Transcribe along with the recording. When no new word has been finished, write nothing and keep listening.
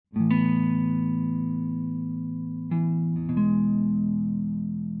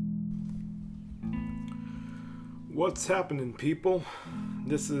What's happening, people?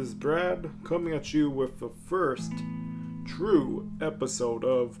 This is Brad coming at you with the first true episode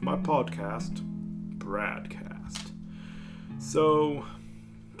of my podcast, Bradcast. So,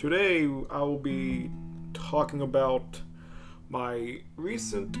 today I will be talking about my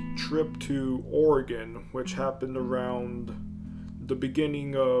recent trip to Oregon, which happened around the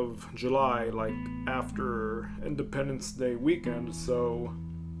beginning of July, like after Independence Day weekend. So,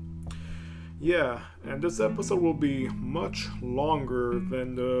 yeah, and this episode will be much longer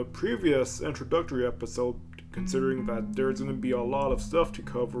than the previous introductory episode, considering that there's going to be a lot of stuff to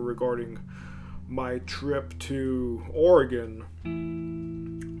cover regarding my trip to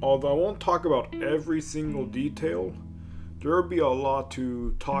Oregon. Although I won't talk about every single detail, there will be a lot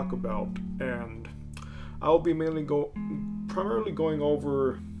to talk about, and I'll be primarily going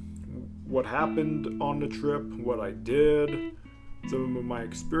over what happened on the trip, what I did, some of my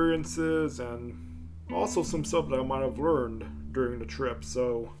experiences, and also some stuff that I might have learned during the trip.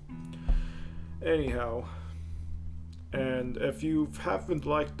 So, anyhow, and if you haven't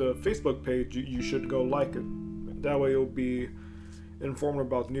liked the Facebook page, you should go like it. That way you'll be informed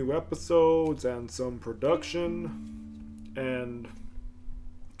about new episodes and some production. And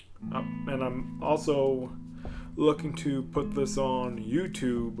I'm also looking to put this on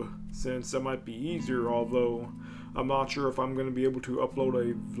YouTube, since that might be easier, although I'm not sure if I'm going to be able to upload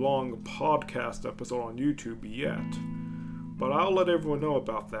a long podcast episode on YouTube yet. But I'll let everyone know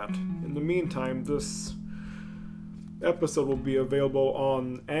about that. In the meantime, this episode will be available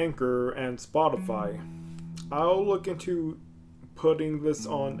on Anchor and Spotify. I'll look into putting this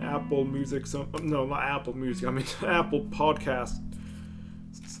on Apple Music, not Apple Music, Apple Podcast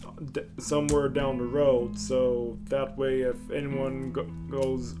somewhere down the road, so that way if anyone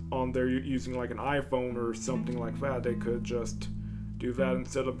goes on there using like an iPhone or something like that, they could just do that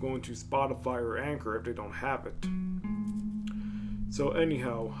instead of going to Spotify or Anchor if they don't have it. So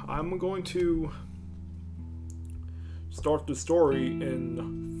anyhow, I'm going to start the story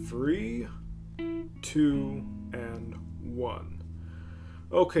in 3, 2, and 1.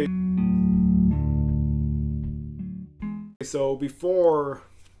 Okay, so before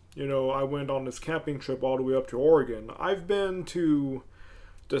I went on this camping trip all the way up to Oregon, I've been to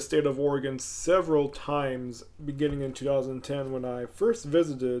the state of Oregon several times beginning in 2010 when I first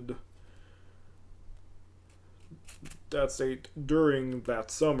visited that state during that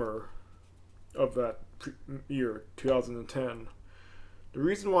summer of that year, 2010. The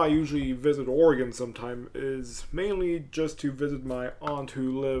reason why I usually visit Oregon sometime is mainly just to visit my aunt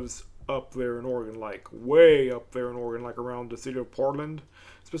who lives up there in Oregon, like way up there in Oregon, like around the city of Portland.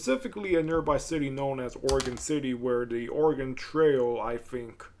 Specifically a nearby city known as Oregon City, where the Oregon Trail, I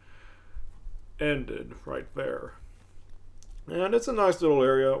think, ended right there. And it's a nice little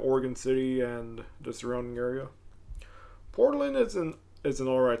area, Oregon City and the surrounding area. Portland is an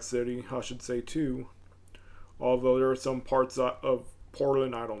alright city, I should say too. Although there are some parts of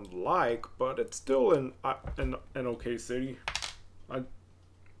Portland I don't like, but it's still an okay city. I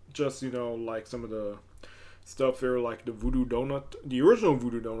just, like some of the stuff there, like the Voodoo Donut, the original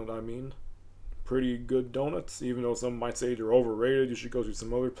Voodoo Donut, pretty good donuts, even though some might say they're overrated, you should go to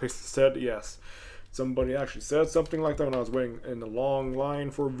some other place instead. Yes, somebody actually said something like that when I was waiting in the long line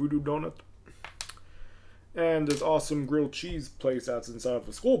for a Voodoo Donut. And this awesome grilled cheese place that's inside of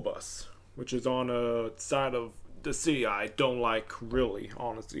a school bus, which is on a side of the city I don't like, really,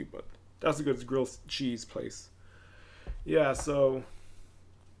 honestly, but that's a good grilled cheese place. Yeah, so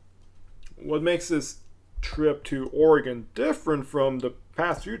what makes this trip to Oregon different from the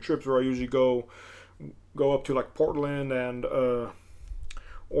past few trips where I usually go up to like Portland and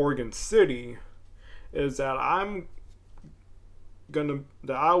Oregon City is that I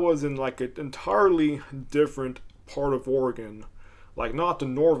was in like an entirely different part of Oregon, like not the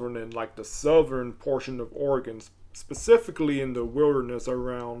northern end, like the southern portion of Oregon, specifically in the wilderness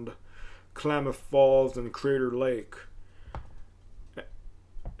around Klamath Falls and Crater Lake.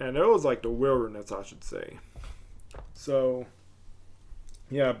 And it was like the wilderness, I should say. So,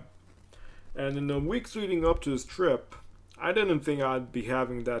 yeah. And in the weeks leading up to this trip, I didn't think I'd be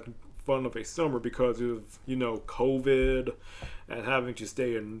having that fun of a summer because of, COVID and having to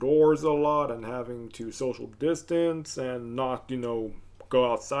stay indoors a lot and having to social distance and not,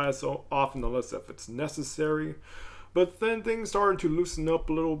 go outside so often unless if it's necessary. But then things started to loosen up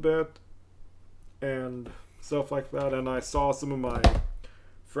a little bit and stuff like that. And I saw some of my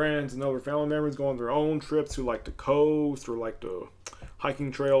friends and other family members go on their own trips to like the coast or like the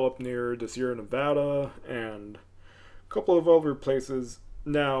hiking trail up near the Sierra Nevada and a couple of other places.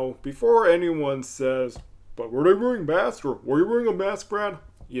 Now, before anyone says, but were they wearing masks, or were you wearing a mask, Brad?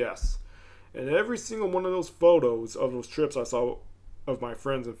 Yes. And every single one of those photos of those trips I saw of my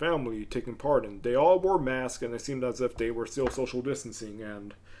friends and family taking part in, they all wore masks and it seemed as if they were still social distancing.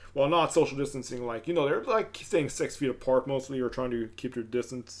 And, well, not social distancing, like, they're like staying 6 feet apart mostly or trying to keep their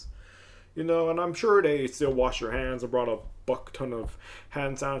distance. And I'm sure they still wash their hands and brought a buck ton of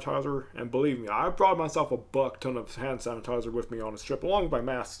hand sanitizer. And believe me, I brought myself a buck ton of hand sanitizer with me on this trip, along with my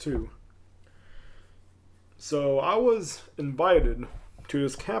mask too. So I was invited to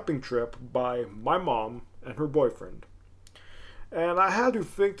this camping trip by my mom and her boyfriend. And I had to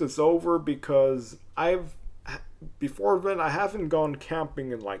think this over because before then, I haven't gone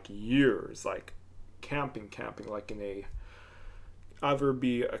camping in like years. Like camping, like in either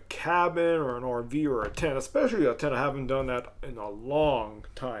be a cabin or an RV or a tent. Especially a tent, I haven't done that in a long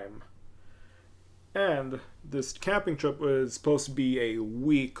time. And this camping trip was supposed to be a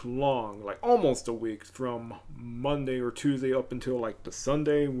week long, like almost a week, from Monday or Tuesday up until like the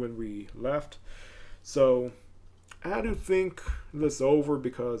Sunday when we left. So I had to think this over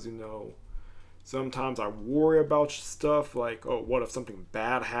because, sometimes I worry about stuff like, oh, what if something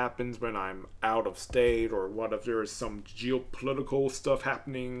bad happens when I'm out of state? Or what if there is some geopolitical stuff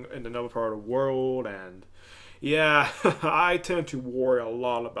happening in another part of the world? And yeah, I tend to worry a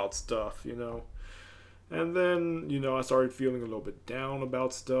lot about stuff, And then, I started feeling a little bit down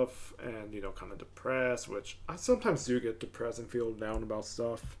about stuff and, kind of depressed, which I sometimes do get depressed and feel down about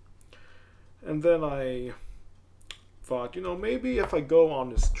stuff. And then I thought, maybe if I go on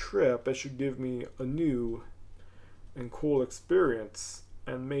this trip, it should give me a new and cool experience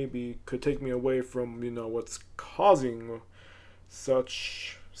and maybe could take me away from, what's causing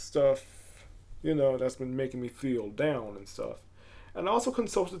such stuff, that's been making me feel down and stuff. And I also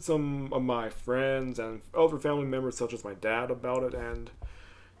consulted some of my friends and other family members, such as my dad, about it, and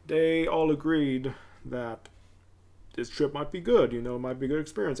they all agreed that this trip might be good, it might be a good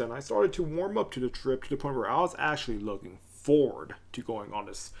experience. And I started to warm up to the trip to the point where I was actually looking forward to going on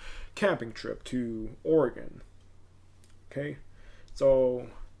this camping trip to Oregon. Okay? So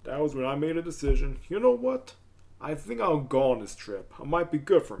that was when I made a decision. You know what? I think I'll go on this trip. It might be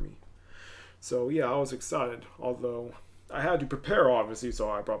good for me. So yeah, I was excited, although I had to prepare, obviously, so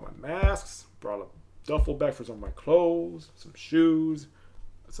I brought my masks, brought a duffel bag for some of my clothes, some shoes,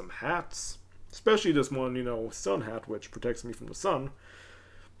 some hats, especially this one, sun hat, which protects me from the sun,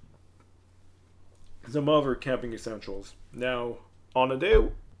 some other camping essentials. Now, on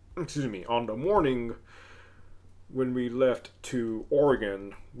the morning when we left to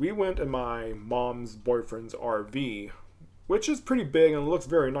Oregon, we went in my mom's boyfriend's RV, which is pretty big and looks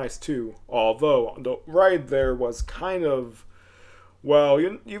very nice too. Although the ride there was kind of, well,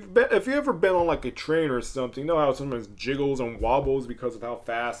 if you've ever been on like a train or something, you know how sometimes jiggles and wobbles because of how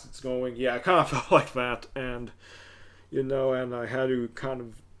fast it's going. Yeah, I kind of felt like that, and and I had to kind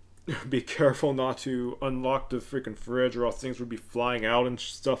of be careful not to unlock the freaking fridge, or else things would be flying out and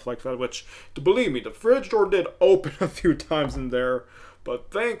stuff like that. Which, to believe me, the fridge door did open a few times in there,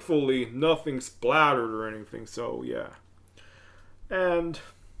 but thankfully nothing splattered or anything. So yeah. And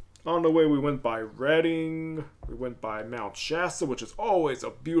on the way, we went by Redding, we went by Mount Shasta, which is always a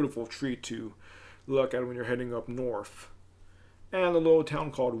beautiful treat to look at when you're heading up north. And a little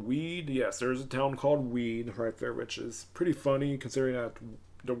town called Weed. Yes, there's a town called Weed right there, which is pretty funny considering that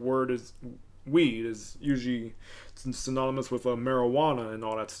the word is weed is usually synonymous with marijuana and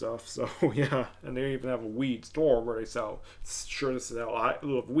all that stuff. So yeah, and they even have a weed store where they sell a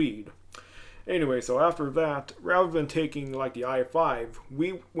little of weed. Anyway, so after that, rather than taking like the I-5,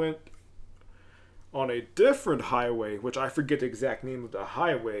 we went on a different highway, which I forget the exact name of the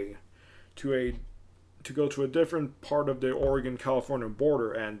highway, to go to a different part of the Oregon-California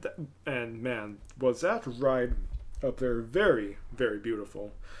border, and man, was that ride up there very, very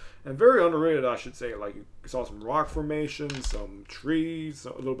beautiful. And very underrated, I should say. Like, you saw some rock formations, some trees,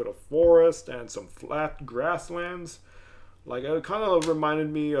 a little bit of forest, and some flat grasslands. Like, it kind of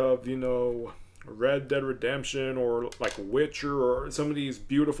reminded me of, Red Dead Redemption or like Witcher or some of these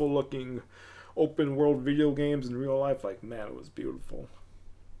beautiful looking open world video games in real life. Like, man, it was beautiful.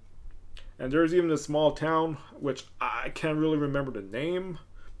 And there's even a small town, which I can't really remember the name,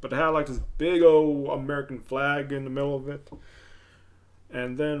 but it had like this big old American flag in the middle of it.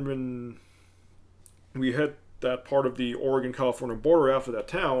 And then when we hit that part of the Oregon-California border after that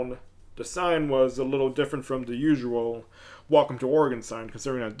town, the sign was a little different from the usual Welcome to Oregon sign,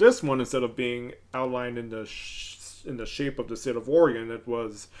 considering that this one, instead of being outlined in the shape of the state of Oregon, it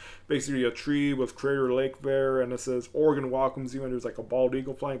was basically a tree with Crater Lake there, and it says Oregon welcomes you, and there's like a bald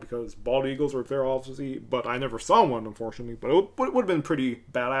eagle flying because bald eagles are there obviously, but I never saw one unfortunately, but it would have been pretty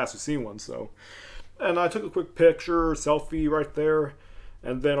badass to see one. So, and I took a quick selfie right there,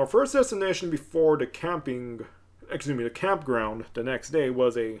 And then our first destination before the campground the next day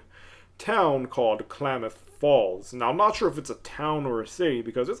was a town called Klamath Falls. Now I'm not sure if it's a town or a city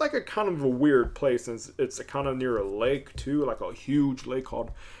because it's like a kind of a weird place since it's kind of near a lake too, like a huge lake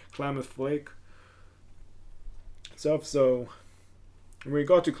called Klamath Lake. So when we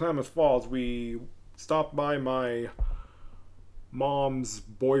got to Klamath Falls, we stopped by my mom's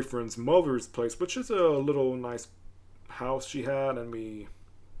boyfriend's mother's place, which is a little nice house she had, and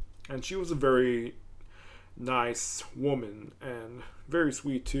she was a very nice woman and very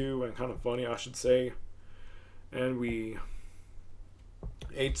sweet too, and kind of funny, I should say. And we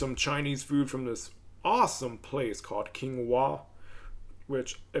ate some Chinese food from this awesome place called King Hua,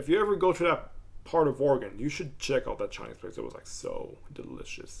 which if you ever go to that part of Oregon, you should check out that Chinese place. It was like so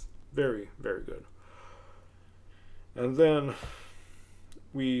delicious, very, very good. And then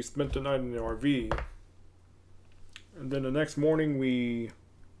we spent the night in the RV, and then the next morning we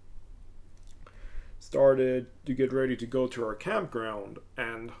started to get ready to go to our campground.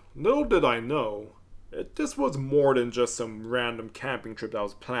 And little did I know, this was more than just some random camping trip that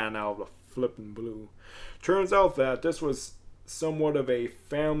was planned out of the flippin' blue. Turns out that this was somewhat of a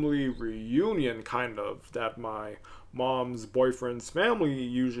family reunion, kind of, that my mom's boyfriend's family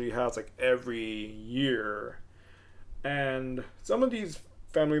usually has like every year. And some of these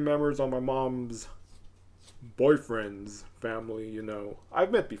family members on my mom's boyfriend's family,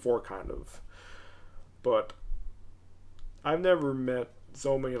 I've met before, kind of. But I've never met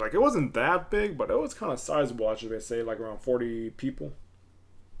so many. Like, it wasn't that big, but it was kind of sizable, I should say, like around 40 people.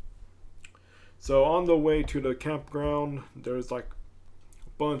 So on the way to the campground, there's like a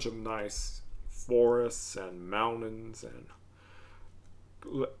bunch of nice forests and mountains, and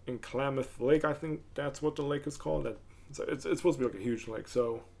in Klamath Lake, I think that's what the lake is called. It's supposed to be like a huge lake.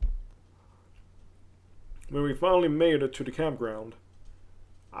 So when we finally made it to the campground,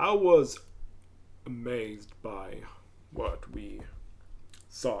 I was amazed by what we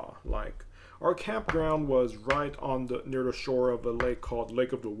saw. Like, our campground was right near the shore of a lake called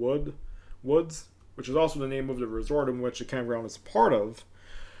Lake of the Woods, which is also the name of the resort in which the campground is a part of.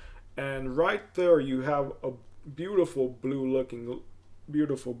 And right there you have a beautiful blue looking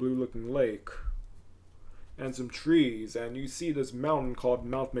lake and some trees, and you see this mountain called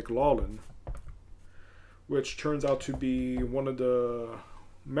Mount McLaughlin, which turns out to be one of the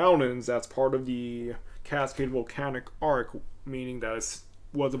mountains that's part of the Cascade Volcanic Arc, meaning that it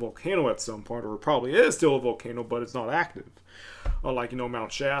was a volcano at some point, or it probably is still a volcano, but it's not active. Unlike,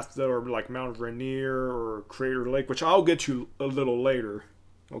 Mount Shasta or like Mount Rainier or Crater Lake, which I'll get to a little later.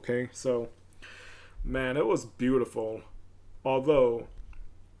 Okay, so, man, it was beautiful. Although,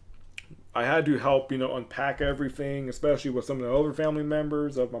 I had to help, unpack everything, especially with some of the other family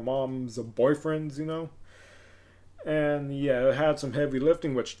members of my mom's boyfriends, And yeah, it had some heavy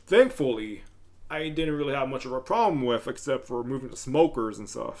lifting, which thankfully I didn't really have much of a problem with, except for moving the smokers and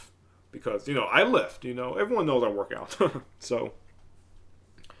stuff. Because, I lift, everyone knows I work out. So,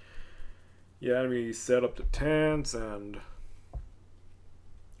 yeah, we set up the tents, and,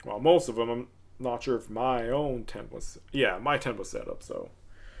 well, most of them, I'm not sure if my own tent was, yeah, my tent was set up, so.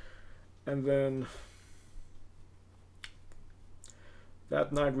 And then,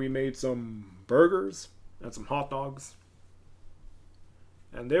 that night we made some burgers and some hot dogs,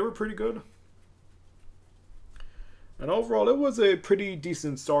 and they were pretty good. And overall, it was a pretty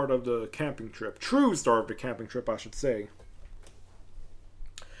decent start of the camping trip. True start of the camping trip, I should say.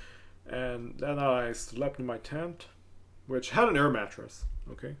 And then I slept in my tent, which had an air mattress,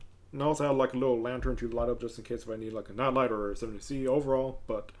 okay? And I also had like a little lantern to light up just in case if I need like a night light or something to see overall.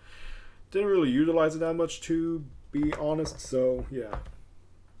 But didn't really utilize it that much, to be honest. So, yeah.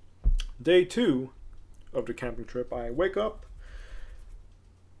 Day 2 of the camping trip, I wake up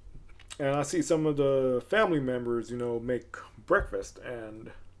and I see some of the family members, make breakfast. And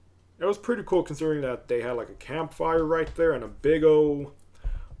it was pretty cool considering that they had like a campfire right there and a big old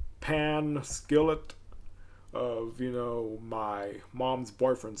pan skillet of, my mom's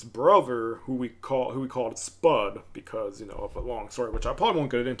boyfriend's brother, who we called Spud because, of a long story, which I probably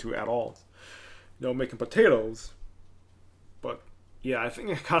won't get into at all. Making potatoes. But yeah, I think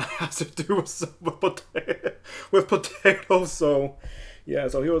it kind of has to do with potatoes. So yeah,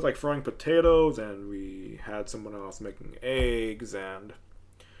 so he was like frying potatoes, and we had someone else making eggs, and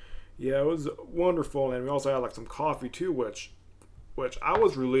yeah, it was wonderful. And we also had like some coffee too, which I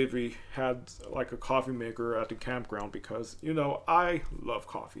was relieved we had like a coffee maker at the campground because, I love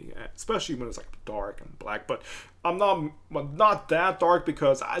coffee, especially when it's like dark and black. But I'm not that dark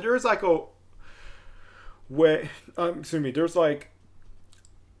because there's like a way, there's like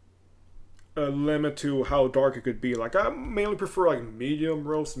a limit to how dark it could be. Like I mainly prefer like medium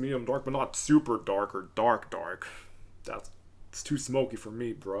roast, medium dark, but not super dark or dark dark. That's it's too smoky for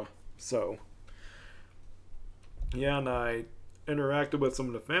me, bruh. So yeah, and I interacted with some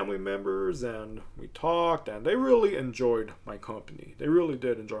of the family members and we talked and they really enjoyed my company. They really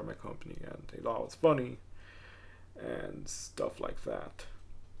did enjoy my company and they thought it was funny and stuff like that.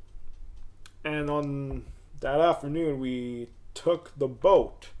 And on that afternoon we took the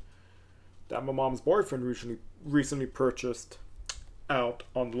boat that my mom's boyfriend recently purchased out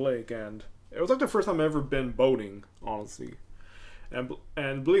on the lake, and it was like the first time I've ever been boating, honestly. And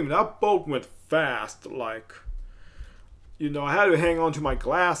believe me, that boat went fast. Like, you know, I had to hang on to my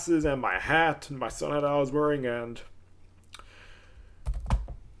glasses and my hat and my sun hat I was wearing, and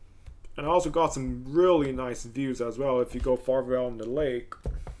I also got some really nice views as well if you go farther out in the lake.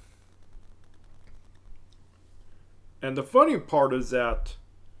 And the funny part is that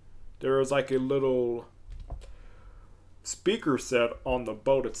there was like a little speaker set on the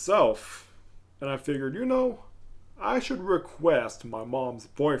boat itself. And I figured, you know, I should request my mom's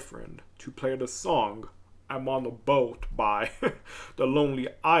boyfriend to play the song I'm on the Boat by The Lonely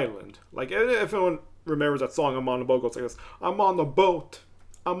Island. Like, if anyone remembers that song, I'm on the boat, goes like this: I'm on the boat,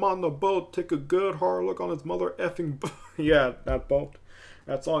 I'm on the boat, take a good hard look on his mother effing boat. Yeah, that boat.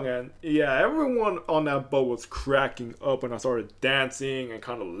 That song, and yeah, everyone on that boat was cracking up when I started dancing and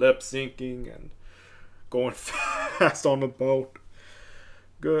kind of lip syncing and going fast on the boat.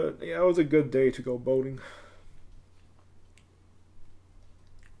 Good, yeah, it was a good day to go boating.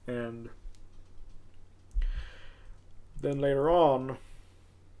 And then later on,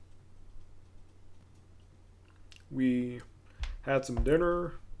 we had some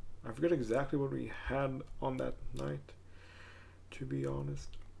dinner. I forget exactly what we had on that night, to be honest.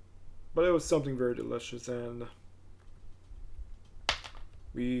 But it was something very delicious, and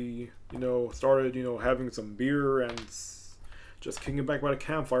we, you know, started, you know, having some beer and just kicking back by the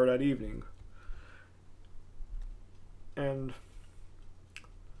campfire that evening. And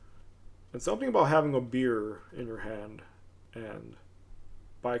something about having a beer in your hand and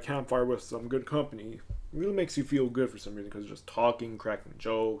by a campfire with some good company really makes you feel good for some reason, because just talking, cracking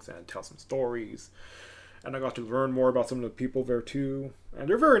jokes, and tell some stories. And I got to learn more about some of the people there too. And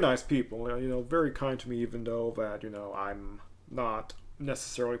they're very nice people, you know, very kind to me, even though that, you know, I'm not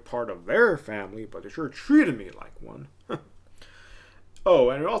necessarily part of their family, but they sure treated me like one. Oh,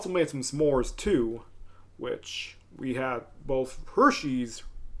 and we also made some s'mores too, which we had both Hershey's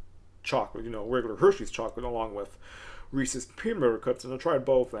chocolate, you know, regular Hershey's chocolate, along with Reese's peanut butter cups, and I tried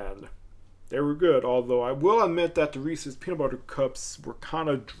both and they were good, although I will admit that the Reese's peanut butter cups were kind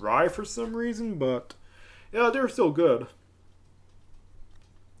of dry for some reason, but yeah, they were still good.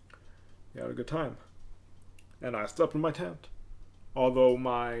 Yeah, had a good time. And I slept in my tent. Although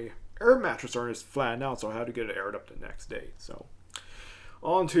my air mattress is flattened out, so I had to get it aired up the next day. So,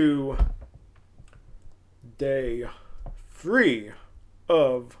 on to day 3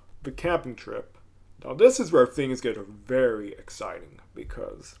 of the camping trip. Now, this is where things get very exciting,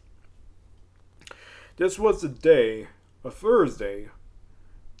 because this was the day, a Thursday,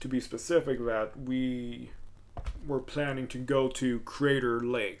 to be specific, that we were planning to go to Crater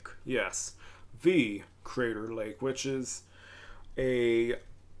Lake. Yes, the Crater Lake, which is a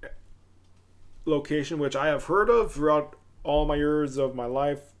location which I have heard of throughout all my years of my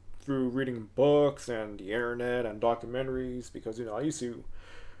life through reading books and the internet and documentaries, because, you know, I used to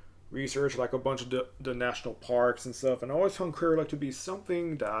research like a bunch of the national parks and stuff, and I always found Crater Lake to be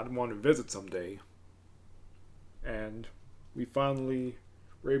something that I'd want to visit someday. And we finally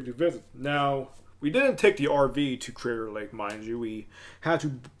were able to visit. Now, we didn't take the RV to Crater Lake, mind you. We had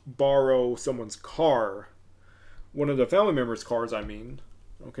to borrow someone's car. One of the family members' cars, I mean.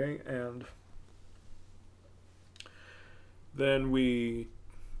 Okay, and then we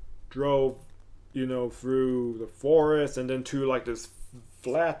drove, you know, through the forest and then to like this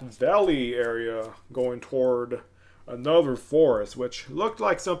flat valley area going toward another forest, which looked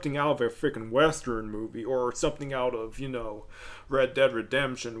like something out of a freaking Western movie or something out of, you know, Red Dead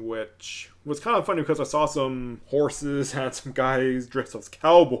Redemption, which was kind of funny because I saw some horses and some guys dressed as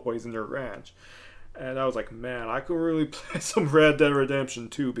cowboys in their ranch. And I was like, man, I could really play some Red Dead Redemption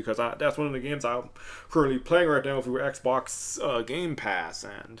 2, because that's one of the games I'm currently playing right now through Xbox Game Pass.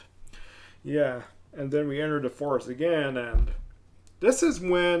 And yeah, and then we entered the forest again, and this is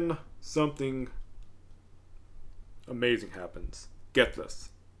when something amazing happens. Get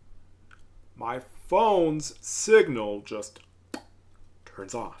this. My phone's signal just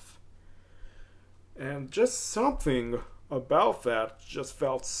turns off. And just something about that just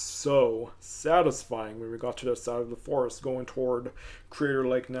felt so satisfying when we got to the side of the forest going toward Crater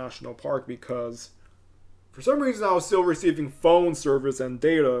Lake National Park, because for some reason I was still receiving phone service and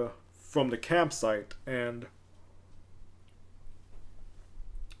data from the campsite, and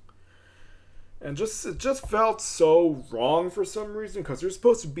just it just felt so wrong for some reason, because you're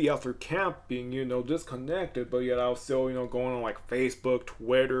supposed to be out there camping, disconnected, but yet I was still, going on like Facebook,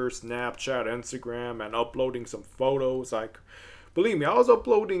 Twitter, Snapchat, Instagram, and uploading some photos. Like, believe me, I was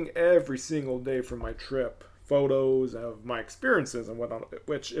uploading every single day from my trip, photos of my experiences and whatnot,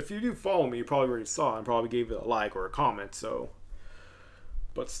 which if you do follow me, you probably already saw and probably gave it a like or a comment, so.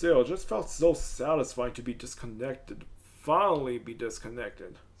 But still, it just felt so satisfying to be disconnected. Finally be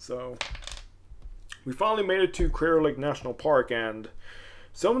disconnected. So we finally made it to Crater Lake National Park, and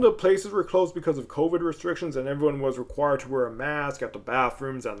some of the places were closed because of COVID restrictions, and everyone was required to wear a mask at the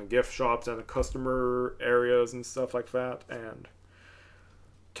bathrooms and the gift shops and the customer areas and stuff like that. And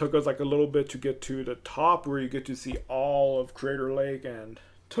took us like a little bit to get to the top where you get to see all of Crater Lake, and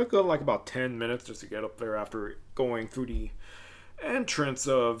took us like about 10 minutes just to get up there after going through the entrance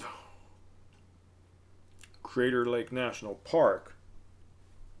of Crater Lake National Park.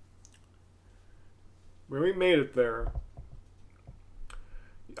 When we made it there,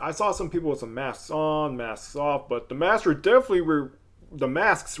 I saw some people with some masks on, masks off, but the masks were definitely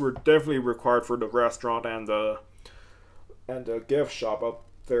required for the restaurant and the gift shop up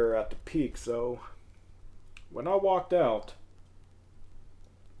there at the peak. So when I walked out,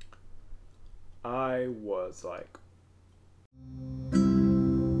 I was like,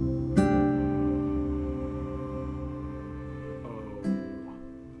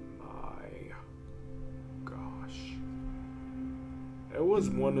 it was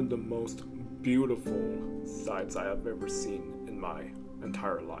one of the most beautiful sights I have ever seen in my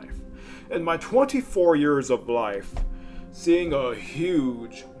entire life. In my 24 years of life, seeing a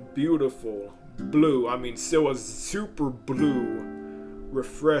huge, beautiful blue, still a super blue,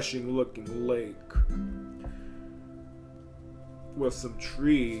 refreshing looking lake with some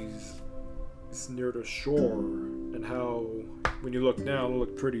trees near the shore, and how when you look down, it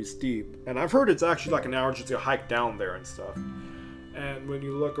looked pretty steep. And I've heard it's actually like an hour just to hike down there and stuff. And when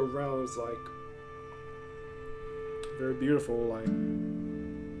you look around, it's like very beautiful. Like,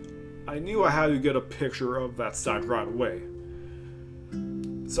 I knew I had to get a picture of that site right away.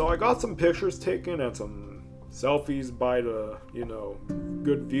 So I got some pictures taken and some selfies by the,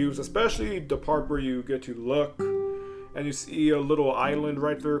 good views, especially the part where you get to look and you see a little island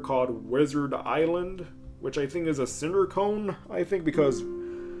right there called Wizard Island, which I think is a cinder cone, because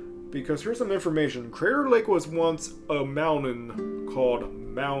here's some information. Crater Lake was once a mountain called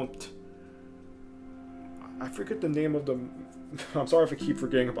Mount... I forget the name of the... I'm sorry if I keep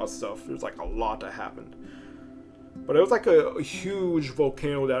forgetting about stuff. There's like a lot that happened. But it was like a huge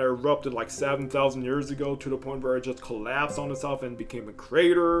volcano that erupted like 7,000 years ago, to the point where it just collapsed on itself and became a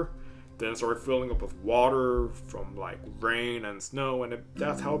crater. Then it started filling up with water from like rain and snow, and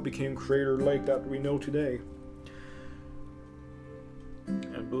that's how it became Crater Lake that we know today.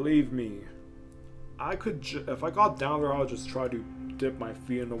 And believe me, I could if I got down there, I would just try to dip my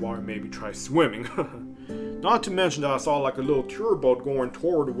feet in the water and maybe try swimming. Not to mention that I saw like a little tour boat going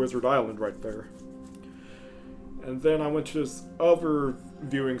toward Wizard Island right there. And then I went to this other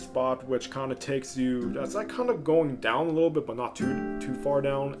viewing spot, which kind of takes you, that's like kind of going down a little bit, but not too far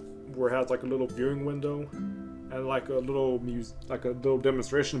down, where it has like a little viewing window and like a little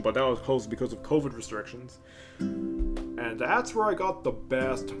demonstration, but that was closed because of COVID restrictions. And that's where I got the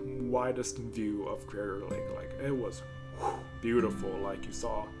best, widest view of Crater Lake. Like, it was beautiful. Like, you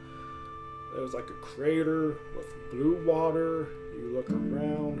saw, it was like a crater with blue water. You look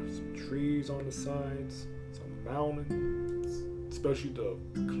around, some trees on the sides, some mountains, especially the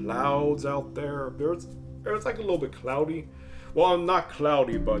clouds out there. It was like a little bit cloudy. Well, not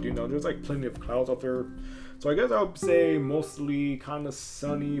cloudy, but there's like plenty of clouds out there. So I guess I would say mostly kind of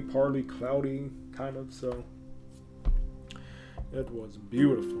sunny, partly cloudy, kind of. So it was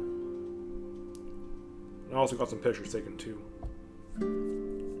beautiful. I also got some pictures taken too.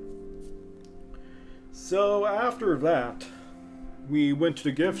 So after that, we went to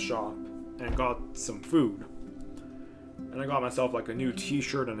the gift shop and got some food. And I got myself like a new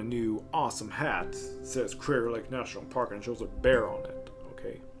t-shirt and a new awesome hat. It says Crater Lake National Park and it shows a bear on it.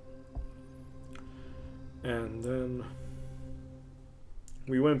 Okay. And then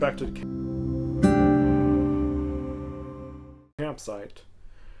we went back to the campsite.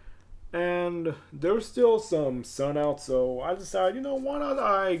 And there was still some sun out, so I decided, why not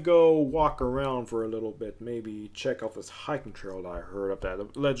I go walk around for a little bit, maybe check out this hiking trail that I heard of that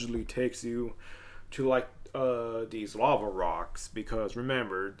allegedly takes you to like these lava rocks, because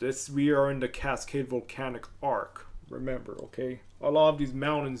remember, we are in the Cascade Volcanic Arc. Remember, okay? A lot of these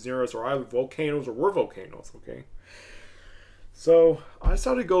mountains near us are either volcanoes or were volcanoes, okay? So I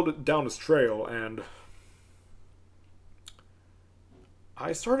decided to go down this trail, and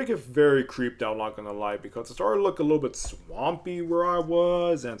I started to get very creeped out, not gonna lie, because it started to look a little bit swampy where I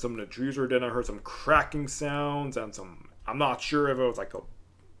was, and some of the trees were dead. I heard some cracking sounds, and I'm not sure if it was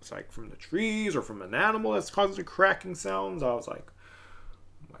it's like from the trees or from an animal that's causing the cracking sounds. I was like,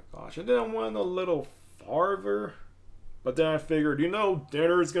 oh my gosh. And then I went a little farther, but then I figured,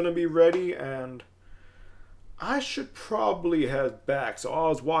 dinner's gonna be ready, and I should probably head back. So I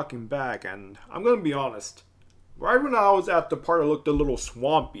was walking back, and I'm gonna be honest. Right when I was at the part that looked a little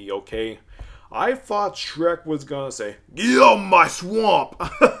swampy, okay, I thought Shrek was gonna say, "Get out my swamp!"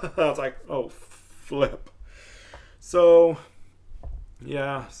 I was like, oh, flip. So,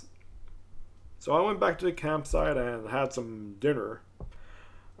 yeah. So I went back to the campsite and had some dinner.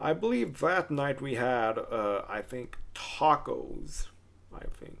 I believe that night we had, I think, tacos,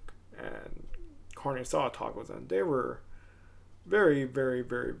 and carne asada tacos, and they were very, very,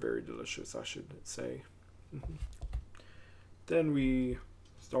 very, very delicious, I should say. Then we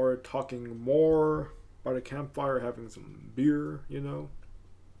started talking more by the campfire, having some beer,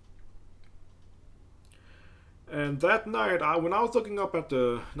 And that night, when I was looking up at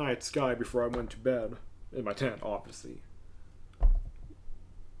the night sky before I went to bed, in my tent, obviously,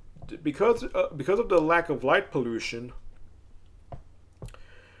 because of the lack of light pollution,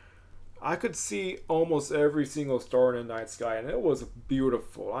 I could see almost every single star in the night sky, and it was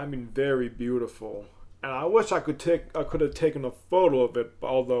beautiful. I mean, very beautiful. And I wish I could have taken a photo of it,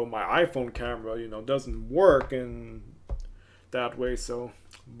 although my iPhone camera, doesn't work in that way, so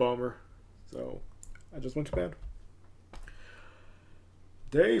bummer. So I just went to bed.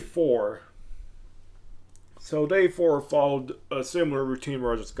 Day 4. So day 4 followed a similar routine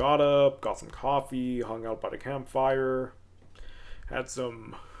where I just got up, got some coffee, hung out by the campfire, had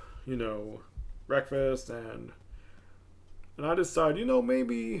some, breakfast, and I decided,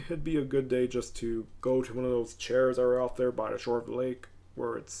 maybe it'd be a good day just to go to one of those chairs that are out there by the shore of the lake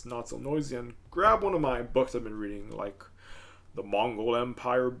where it's not so noisy, and grab one of my books I've been reading, like the Mongol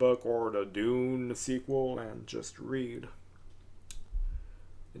Empire book or the Dune sequel, and just read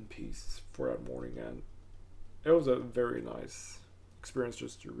in peace for that morning. And it was a very nice experience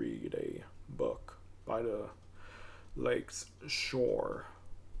just to read a book by the lake's shore.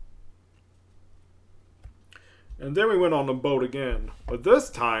 And then we went on the boat again. But this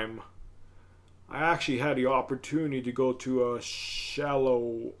time, I actually had the opportunity to go to a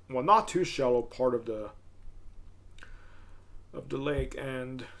shallow, well, not too shallow part of the lake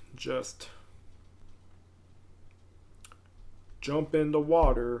and just jump in the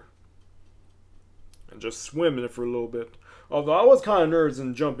water and just swim in it for a little bit. Although I was kind of nervous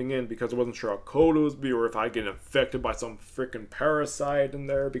in jumping in because I wasn't sure how cold it would be, or if I'd get infected by some freaking parasite in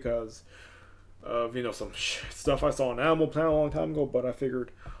there because of, some stuff I saw on Animal Planet a long time ago. But I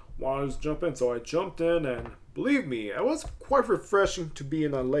figured, why not just jump in? So I jumped in, and believe me, it was quite refreshing to be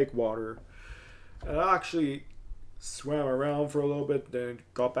in that lake water. And I actually swam around for a little bit, then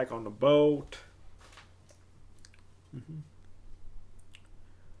got back on the boat.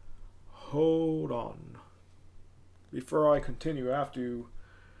 Hold on. Before I continue, I have to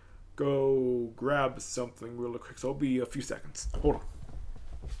go grab something really quick, so it'll be a few seconds. Hold on.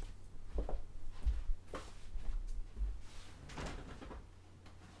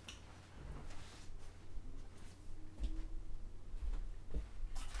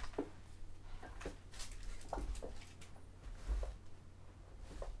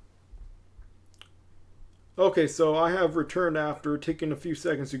 Okay, so I have returned after taking a few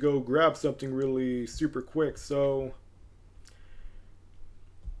seconds to go grab something really super quick. So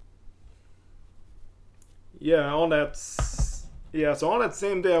on that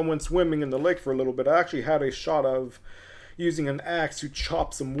same day I went swimming in the lake for a little bit. I actually had a shot of using an axe to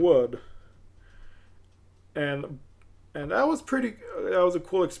chop some wood. And that was a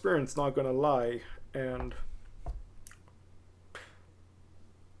cool experience, not gonna lie. And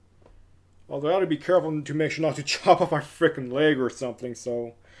although I had to be careful to make sure not to chop off my freaking leg or something.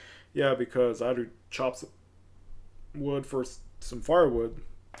 So, yeah, because I had to chop some wood for some firewood.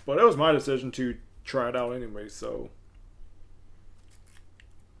 But it was my decision to try it out anyway, so.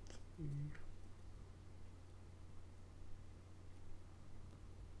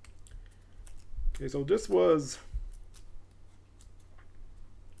 Okay, so this was.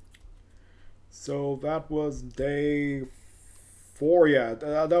 So that was day 4, yeah,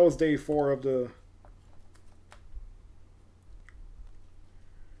 that was day 4 of the.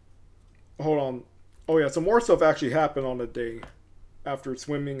 Hold on. Oh yeah, some more stuff actually happened on the day after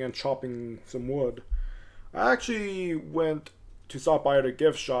swimming and chopping some wood. I actually went to stop by the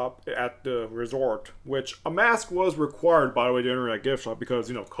gift shop at the resort, which a mask was required, by the way, to enter that gift shop because,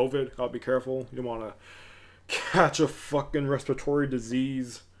 you know, COVID. Gotta be careful. You don't want to catch a fucking respiratory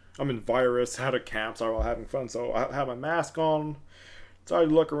disease. I'm in virus, had a camp, so I was having fun. So I had my mask on. Decided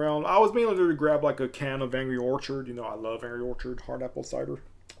to look around. I was mainly there to grab like a can of Angry Orchard. You know, I love Angry Orchard hard apple cider.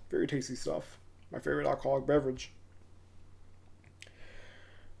 Very tasty stuff. My favorite alcoholic beverage.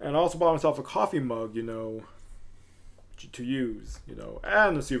 And I also bought myself a coffee mug, you know, to use, you know,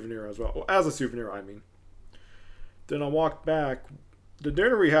 and a souvenir as well. Well, as a souvenir, I mean. Then I walked back. The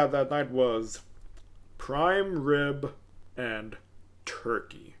dinner we had that night was prime rib and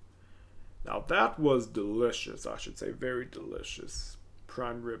turkey. Now that was delicious, I should say, very delicious.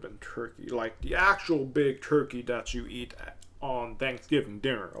 Prime rib and turkey, like the actual big turkey that you eat on Thanksgiving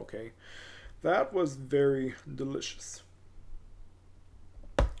dinner, okay? That was very delicious.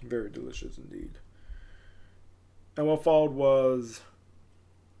 Very delicious indeed. And what followed was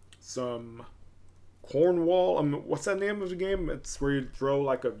some cornwall. I mean, what's that name of the game? It's where you throw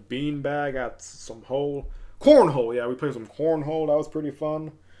like a bean bag at some hole. Cornhole, yeah, we played some cornhole. That was pretty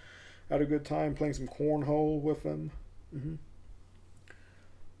fun. Had a good time playing some cornhole with them.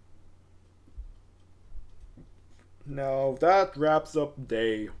 Now that wraps up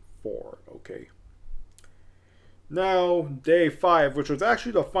day 4, okay? Now, day 5, which was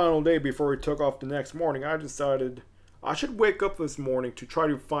actually the final day before we took off the next morning, I decided I should wake up this morning to try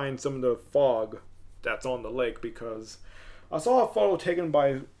to find some of the fog that's on the lake because I saw a photo taken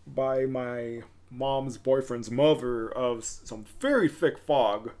by my mom's boyfriend's mother of some very thick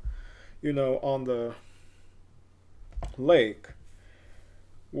fog, you know, on the lake.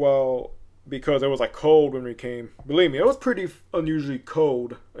 Well, because it was like cold when we came. Believe me, it was pretty unusually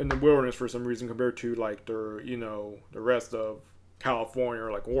cold in the wilderness for some reason compared to like the, you know, the rest of California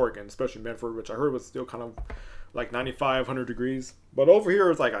or like Oregon, especially Medford, which I heard was still kind of like 95, 100 degrees. But over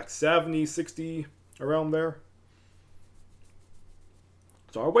here it's like 70, 60 around there.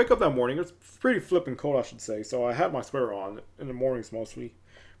 So I wake up that morning. It's pretty flipping cold, I should say. So I had my sweater on in the mornings mostly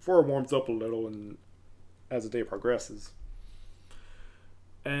before it warms up a little and as the day progresses.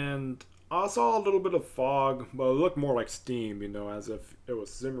 And I saw a little bit of fog, but it looked more like steam, you know, as if it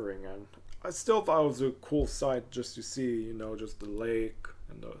was simmering. And I still thought it was a cool sight just to see, you know, just the lake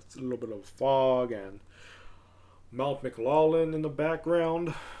and a little bit of fog and Mount McLaughlin in the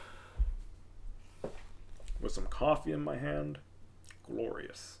background with some coffee in my hand.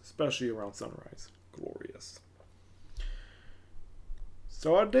 Glorious, especially around sunrise. Glorious.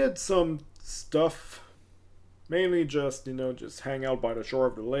 So I did some stuff. Mainly just, you know, just hang out by the shore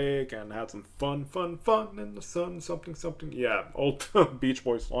of the lake and had some fun in the sun, something. Yeah, old Beach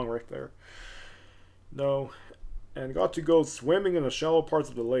Boys song right there. No, and got to go swimming in the shallow parts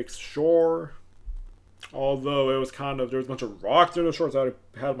of the lake's shore. Although it was kind of, there was a bunch of rocks near the shore, so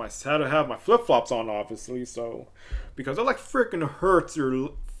I had to have my flip-flops on, obviously, so, because it like freaking hurts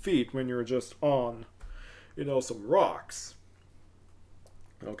your feet when you're just on, you know, some rocks.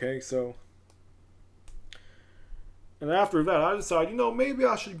 Okay, so... And after that, I decided, you know, maybe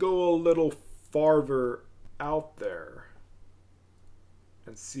I should go a little farther out there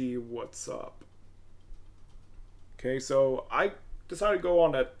and see what's up. Okay, so I decided to go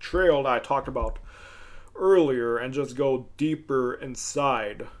on that trail that I talked about earlier and just go deeper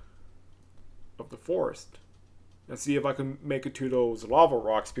inside of the forest and see if I can make it to those lava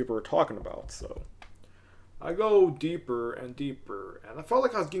rocks people were talking about. So I go deeper and deeper, and I felt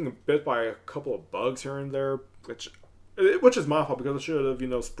like I was getting bit by a couple of bugs here and there, which is my fault because I should have, you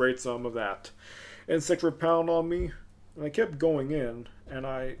know, sprayed some of that insect repellent on me. And I kept going in, and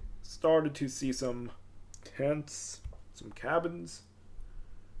I started to see some tents, some cabins,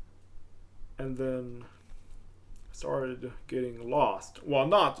 and then started getting lost. Well,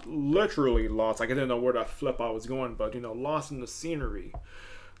 not literally lost, like I didn't know where the flip I was going, but, you know, lost in the scenery,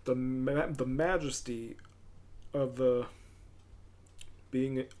 the majesty of the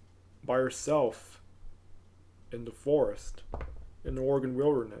being by yourself in the forest, in the Oregon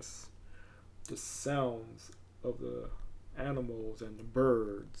wilderness, the sounds of the animals and the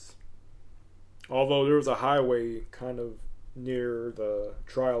birds. Although there was a highway kind of near the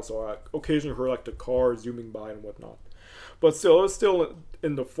trial, so I occasionally heard like the cars zooming by and whatnot. But still, it was still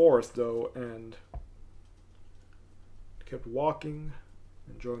in the forest though, and kept walking,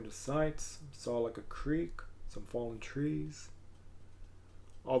 enjoying the sights. Saw like a creek, some fallen trees.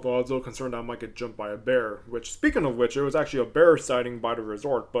 Although I was a little concerned I might get jumped by a bear, which, speaking of which, it was actually a bear sighting by the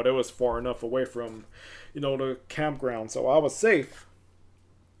resort, but it was far enough away from, you know, the campground, so I was safe.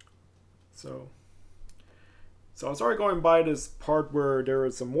 So, So I started going by this part where there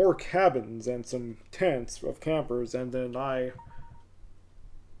was some more cabins and some tents of campers, and then I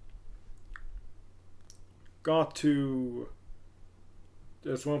got to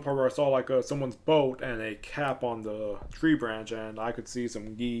this one part where I saw like someone's boat and a cap on the tree branch, and I could see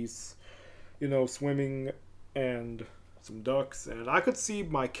some geese, swimming, and some ducks, and I could see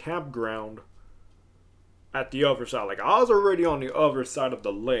my campground at the other side. Like, I was already on the other side of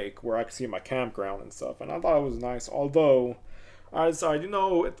the lake where I could see my campground and stuff, and I thought it was nice. Although, I decided,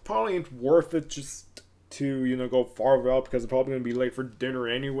 it probably ain't worth it just to, go farther out because I'm probably going to be late for dinner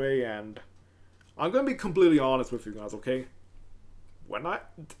anyway, and I'm going to be completely honest with you guys, okay? When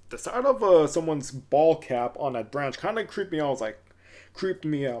the sight of someone's ball cap on that branch kind of creeped me out. Creeped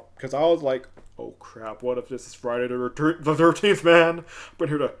me out because I was like, oh crap, what if this is Friday the 13th, man? I've been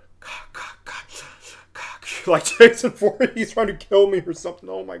here to like Jason Voorhees trying to kill me or something.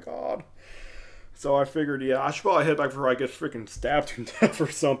 Oh my god. So I figured, yeah, I should probably head back before I get freaking stabbed to death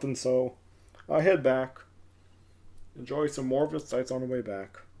or something. So I head back, enjoy some more of the sights on the way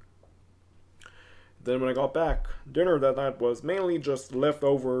back. Then when I got back, dinner that night was mainly just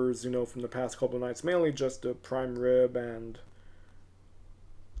leftovers, from the past couple of nights. Mainly just a prime rib and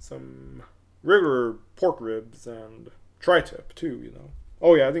some regular pork ribs and tri-tip too,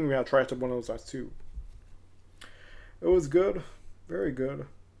 Oh yeah, I think we had tri-tip one of those nights too. It was good, very good.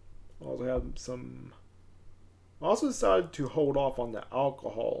 I also decided to hold off on the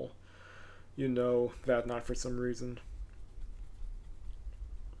alcohol, that night for some reason.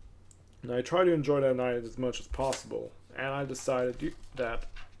 And I tried to enjoy that night as much as possible, and I decided that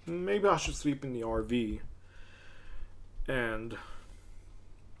maybe I should sleep in the RV. And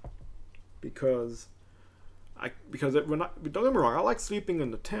because don't get me wrong, I like sleeping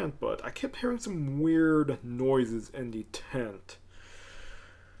in the tent, but I kept hearing some weird noises in the tent.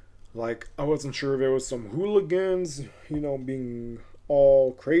 Like, I wasn't sure if there was some hooligans, being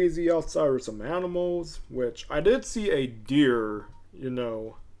all crazy outside, or some animals, which I did see a deer,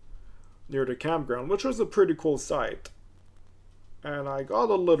 near the campground, which was a pretty cool sight. And I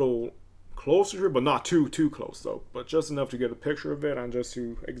got a little closer to it, but not too close though, but just enough to get a picture of it and just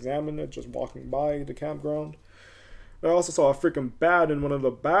to examine it, just walking by the campground. I also saw a freaking bat in one of the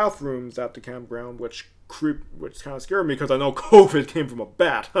bathrooms at the campground, which kind of scared me because I know COVID came from a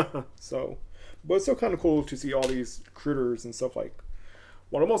bat. So, but it's still kind of cool to see all these critters and stuff. Like,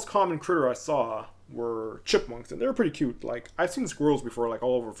 one of the most common critter I saw were chipmunks, and they're pretty cute. Like, I've seen squirrels before, like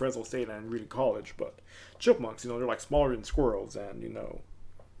all over Fresno State and Reed College, but chipmunks, they're like smaller than squirrels, and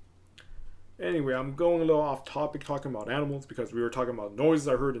Anyway, I'm going a little off topic talking about animals because we were talking about noises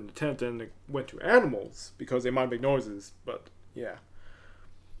I heard in the tent, and it went to animals because they might make noises, but yeah.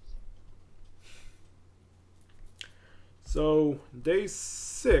 So, day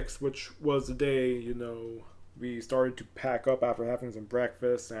 6, which was the day, we started to pack up after having some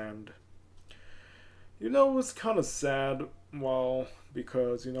breakfast, and, it was kind of sad,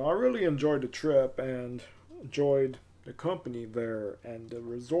 because, I really enjoyed the trip and enjoyed the company there and the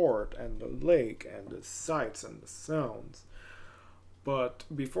resort and the lake and the sights and the sounds. But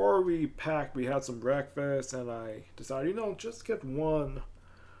before we packed, we had some breakfast, and I decided, just get one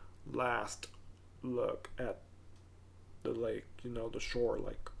last look at the lake, the shore,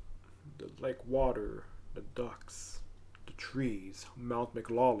 like the lake water, the ducks, the trees, Mount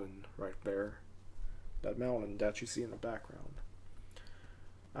McLaughlin right there, that mountain that you see in the background.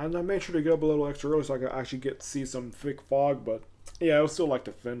 And I made sure to get up a little extra early so I could actually get to see some thick fog, but yeah, it was still like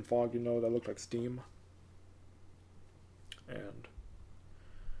the thin fog, that looked like steam. And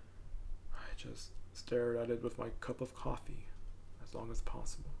I just stared at it with my cup of coffee as long as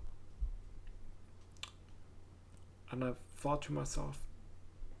possible. And I thought to myself,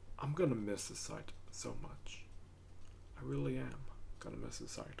 I'm gonna miss this site so much. I really am gonna miss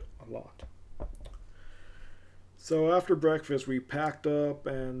this site a lot. So after breakfast, we packed up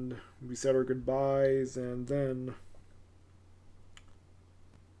and we said our goodbyes, and then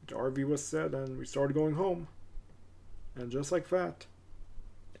the RV was set and we started going home. And just like that,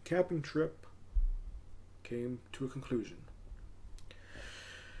 the camping trip came to a conclusion.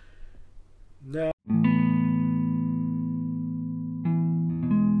 Now,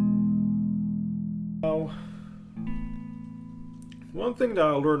 one thing that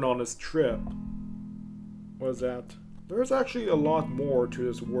I learned on this trip was that there's actually a lot more to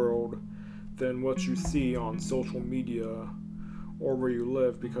this world than what you see on social media or where you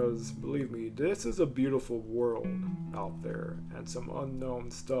live, because believe me, this is a beautiful world out there, and some unknown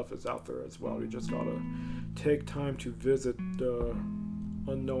stuff is out there as well. You just gotta take time to visit the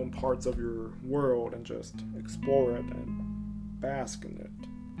unknown parts of your world and just explore it and bask in it.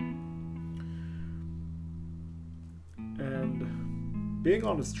 And being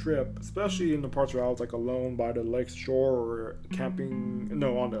on this trip, especially in the parts where I was like alone by the lake shore or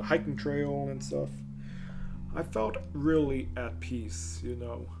on the hiking trail and stuff, I felt really at peace,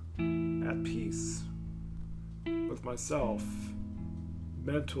 at peace with myself,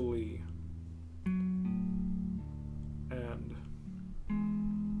 mentally, and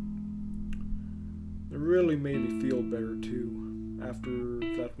it really made me feel better too after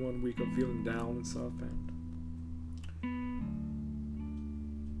that 1 week of feeling down and stuff. And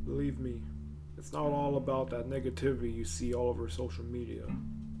believe me, it's not all about that negativity you see all over social media.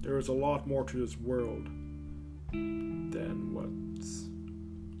 There is a lot more to this world than what's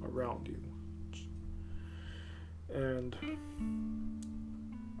around you. And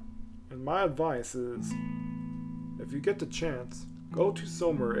my advice is, if you get the chance, go to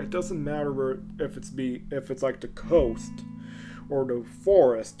somewhere. It doesn't matter where, if it's like the coast or the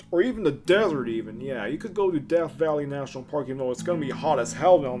forest or even the desert even. Yeah, you could go to Death Valley National Park, even though it's gonna be hot as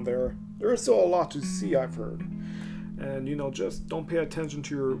hell down there. There is still a lot to see, I've heard. And just don't pay attention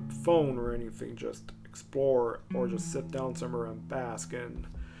to your phone or anything. Just explore or just sit down somewhere and bask in,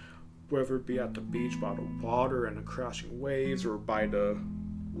 whether it be at the beach by the water and the crashing waves, or by the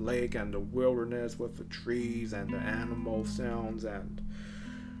lake and the wilderness with the trees and the animal sounds and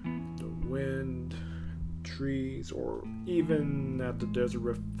the wind, trees, or even at the desert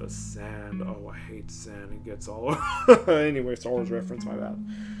with the sand. Oh, I hate sand. It gets all over. Anyway, Star Wars reference, my bad.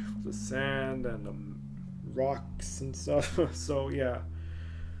 The sand and the rocks and stuff. So yeah,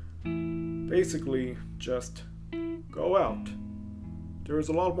 basically just go out. There is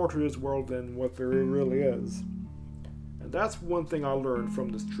a lot more to this world than what there really is. And that's one thing I learned from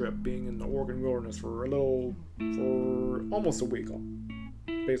this trip, being in the Oregon wilderness for almost a week,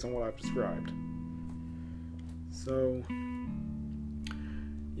 based on what I've described. So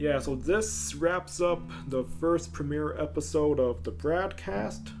yeah, so this wraps up the first premiere episode of the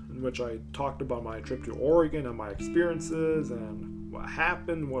Bradcast, in which I talked about my trip to Oregon and my experiences and what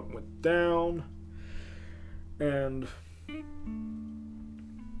happened, what went down, and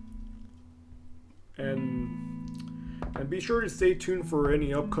be sure to stay tuned for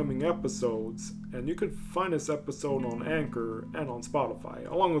any upcoming episodes. And you can find this episode on Anchor and on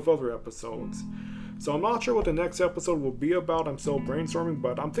Spotify, along with other episodes. So I'm not sure what the next episode will be about. I'm still brainstorming,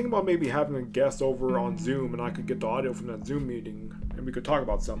 but I'm thinking about maybe having a guest over on Zoom, and I could get the audio from that Zoom meeting and we could talk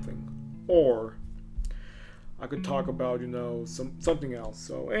about something. Or I could talk about, something else.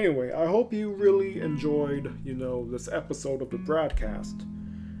 So anyway, I hope you really enjoyed, this episode of the Bradcast.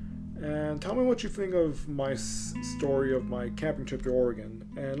 And tell me what you think of my story of my camping trip to Oregon.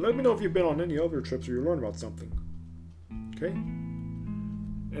 And let me know if you've been on any other trips or you learned about something. Okay?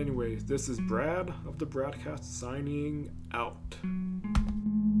 Anyways, this is Brad of the Bradcast signing out.